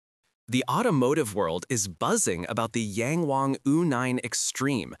The automotive world is buzzing about the Yangwang U9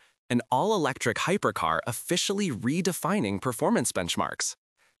 Xtreme, an all-electric hypercar officially redefining performance benchmarks.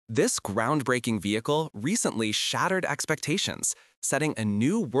 This groundbreaking vehicle recently shattered expectations, setting a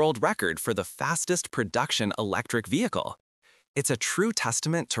new world record for the fastest production electric vehicle. It's a true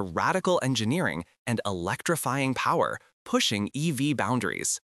testament to radical engineering and electrifying power, pushing EV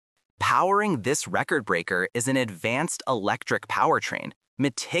boundaries. Powering this record breaker is an advanced electric powertrain,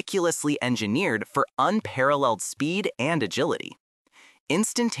 meticulously engineered for unparalleled speed and agility.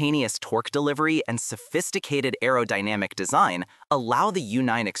 Instantaneous torque delivery and sophisticated aerodynamic design allow the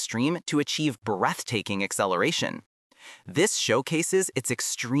U9 Xtreme to achieve breathtaking acceleration. This showcases its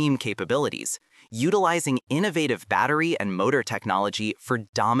extreme capabilities, utilizing innovative battery and motor technology for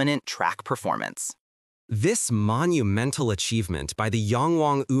dominant track performance. This monumental achievement by the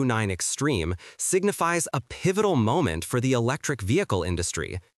Yangwang U9 Xtreme signifies a pivotal moment for the electric vehicle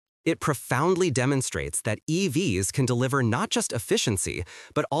industry. It profoundly demonstrates that EVs can deliver not just efficiency,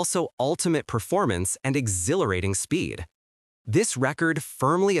 but also ultimate performance and exhilarating speed. This record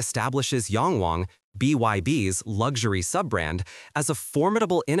firmly establishes Yangwang, BYD's luxury sub-brand, as a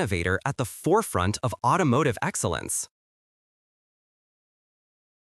formidable innovator at the forefront of automotive excellence.